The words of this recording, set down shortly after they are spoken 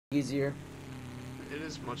easier. It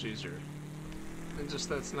is much easier. And just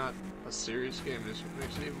that's not a serious game. This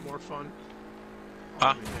makes it even more fun. Oh,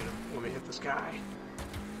 Huh? let me hit this guy.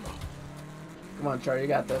 Come on, Charlie, you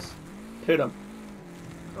got this. Hit him.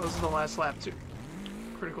 Oh, this is the last lap too.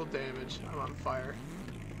 Critical damage. I'm on fire.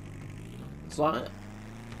 As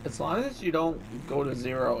long as you don't go to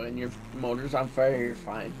 0 and your motor's on fire, you're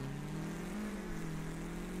fine.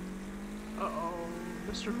 Uh-oh.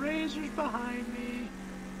 Mr. Razor's behind me.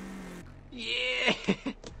 Yeah!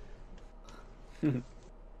 Phew.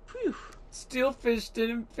 Steelfish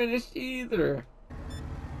didn't finish either.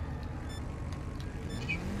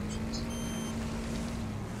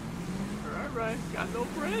 Alright, got no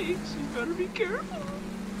brakes. You better be careful.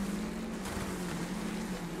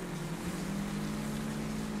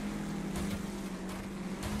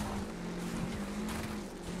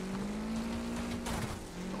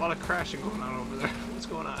 A lot of crashing going on over there. What's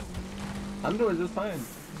going on? I'm doing just fine.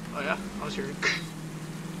 Oh yeah? I was hearing.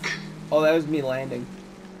 Oh, that was me landing.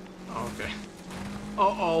 Oh, okay.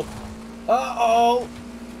 Uh-oh. Uh-oh!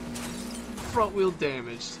 Front wheel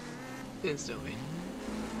damaged. Instantly.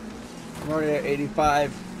 I'm already at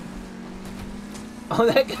 85. Oh,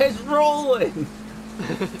 that guy's rolling!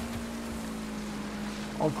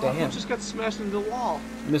 Oh, damn. Who just got smashed into the wall?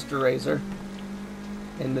 Mr. Razor.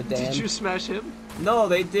 In the dam. Did you smash him? No,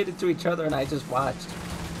 they did it to each other and I just watched.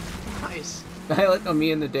 Nice. I like how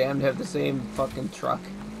me and the damned have the same fucking truck.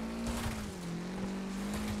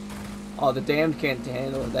 Oh, the damned can't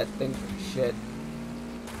handle that thing for shit.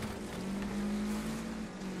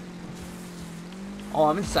 Oh,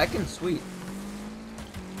 I'm in second? Sweet.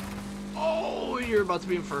 Oh, you're about to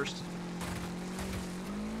be in first.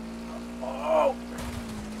 Oh!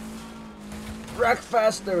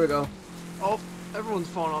 Wreckfest, there we go. Oh, everyone's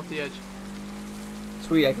falling off the edge.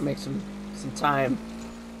 Sweet, I can make some time.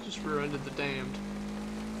 Just rear-ended the damned.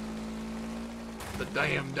 The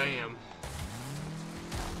damn.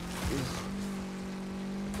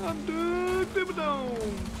 I'm dead,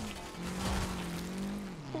 Dibba-dome.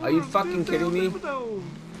 Are you fucking kidding me?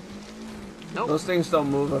 Nope. Those things don't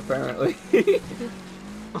move, apparently.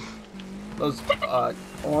 Those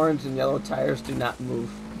orange and yellow tires do not move.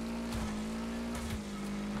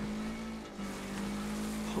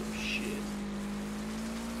 Oh, shit.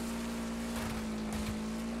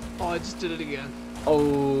 Oh, I just did it again.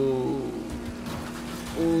 Oh.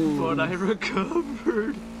 Ooh. But I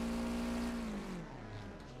recovered.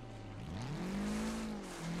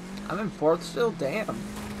 I'm in fourth still? Damn.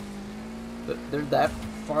 They're that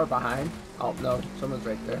far behind? Oh, no. Someone's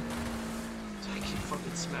right there. I keep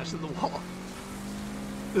fucking smashing the wall.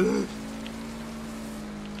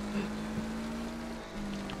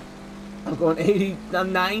 I'm going 80,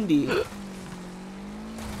 I'm 90. 90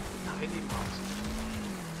 miles.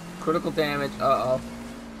 Critical damage, uh-oh.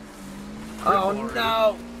 Oh,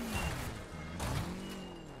 no!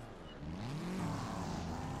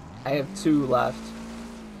 I have 2 left.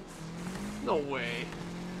 No way.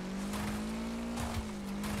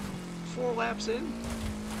 4 laps in?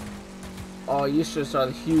 Oh, you should have saw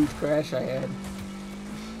the huge crash I had.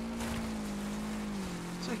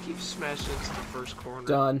 So I keep smashing into the first corner.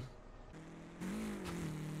 Done.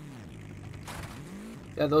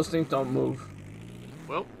 Yeah, those things don't move.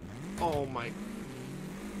 Well, oh my.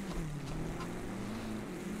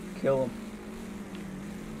 Kill them.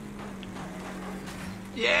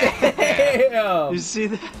 Yeah! Damn! You see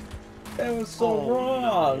that? That was so Oh,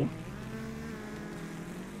 wrong. No.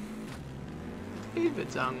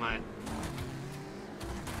 David's online.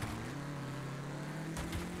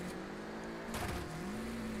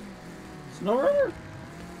 Snorer?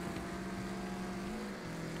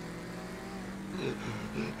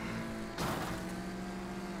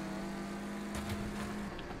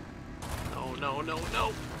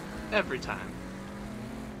 No. Every time.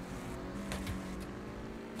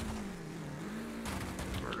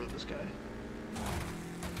 Murder this guy.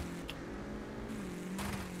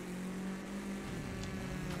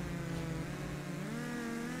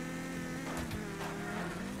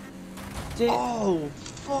 Oh,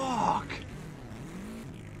 fuck!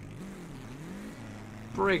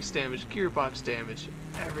 Brakes damage, gearbox damage,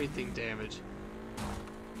 everything damage.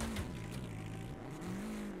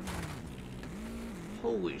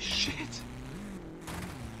 Holy shit.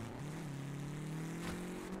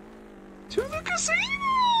 To the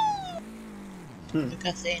casino! The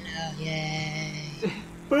casino, yay!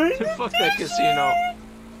 Fuck that casino.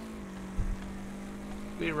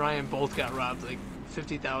 Me and Ryan both got robbed like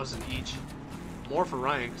 50,000 each. More for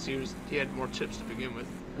Ryan because he had more chips to begin with.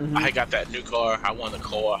 Mm-hmm. I got that new car. I won the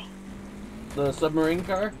car. The submarine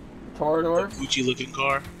car? Corridor? The Gucci looking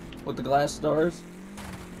car. With the glass doors?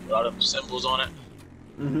 with all the symbols on it.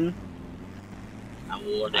 Mm-hmm. I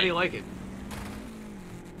wore How do you it. like it?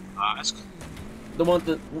 That's cool. The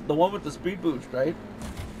one with the speed boost, right?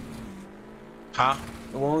 Huh?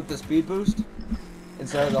 The one with the speed boost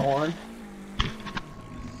instead of the horn.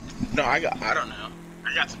 No, I don't know.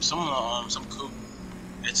 I got some coupe.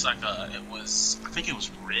 It's like I think it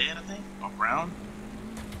was red, I think, or brown.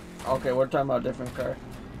 Okay, we're talking about a different car.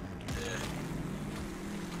 Yeah.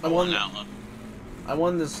 I won that one. I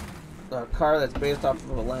won this car that's based off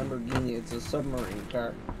of a Lamborghini. It's a submarine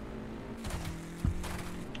car.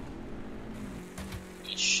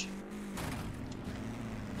 Ish.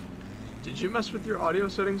 Did you mess with your audio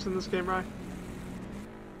settings in this game, Rye?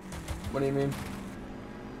 What do you mean?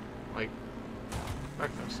 Like,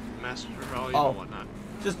 breakfast, master volume Oh. and whatnot.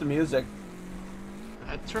 Just the music.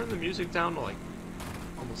 I turned the music down to like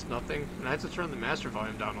almost nothing, and I had to turn the master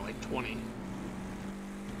volume down to like 20.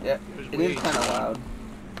 Yeah, was it way is kind of too loud.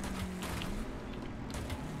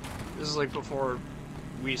 This is like before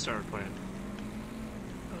we started playing.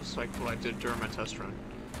 That was like what I did during my test run.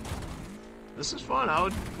 This is fun. I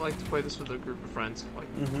would like to play this with a group of friends. Like,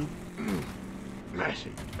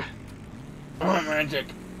 magic. Oh, magic.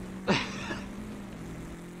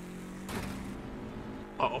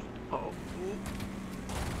 Uh-oh. Uh-oh.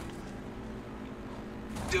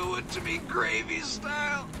 Do it to me gravy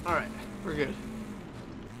style. Alright, we're good.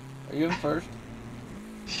 Are you in first?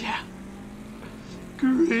 Yeah.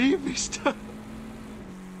 Gravy style.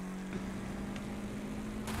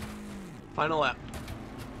 Final lap.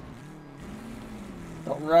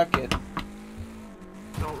 Don't wreck it.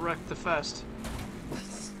 Don't wreck the fest.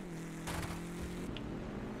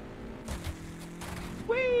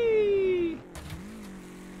 Whee!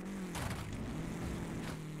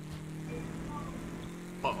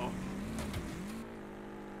 Uh-oh.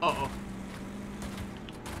 Uh-oh.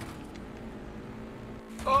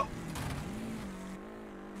 Oh!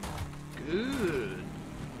 Good.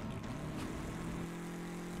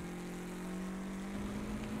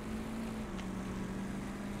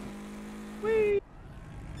 Whee!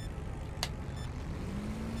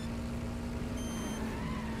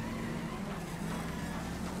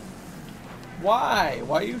 Why?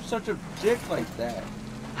 Why are you such a dick like that?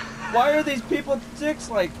 Why are these people dicks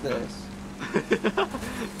like this?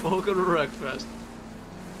 Welcome to Wreckfest.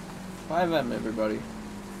 5M, everybody.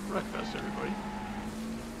 Wreckfest, everybody.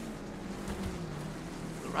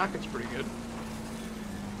 The rocket's pretty good.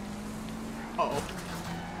 Uh-oh.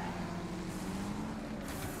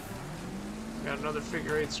 Got another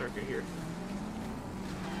figure 8 circuit here.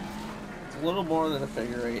 It's a little more than a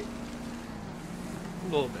figure 8. A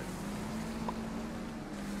little bit.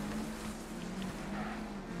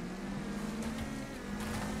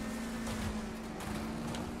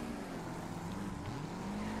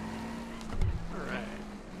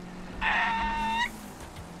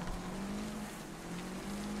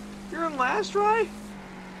 You're in last, right?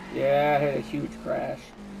 Yeah, I had a huge crash.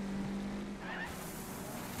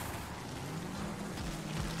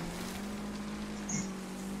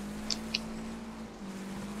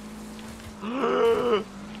 I'm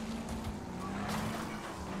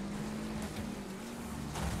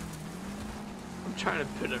trying to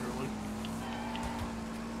pit everyone.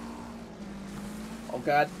 Oh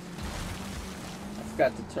god. I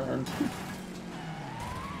forgot to turn.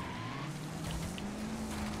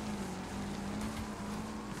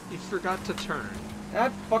 You forgot to turn.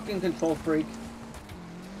 That fucking control freak.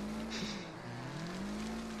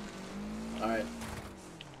 Alright.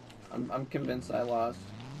 I'm convinced I lost.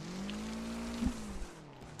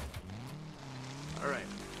 Alright.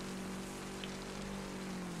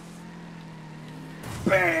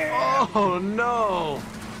 Bam! Oh no!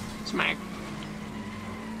 Smack!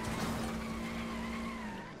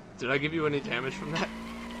 Did I give you any damage from that?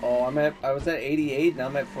 Oh, I was at 88, now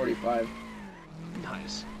I'm at 45.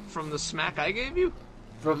 Nice. From the smack I gave you?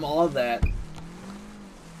 From all of that.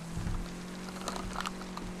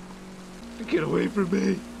 Get away from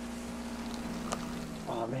me!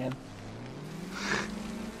 Oh man.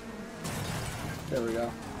 There we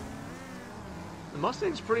go. The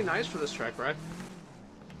Mustang's pretty nice for this track, right?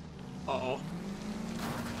 Uh-oh.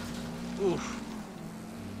 Oof.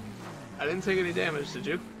 I didn't take any damage, did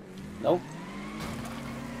you? Nope.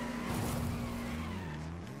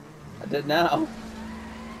 I did now.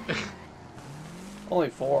 Only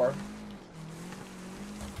 4.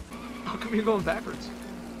 How come you're going backwards?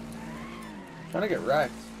 Trying to get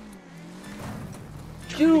wrecked.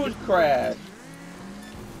 Huge crash.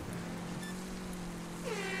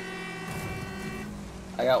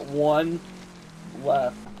 I got 1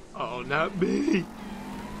 left. Uh-oh, not me!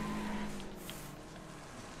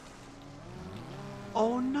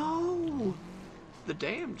 Oh no! The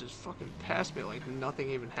dam just fucking passed me like nothing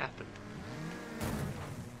even happened.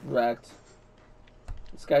 Wrecked.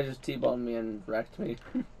 This guy just T-boned me and wrecked me.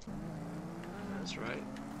 That's right.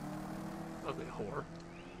 Ugly whore.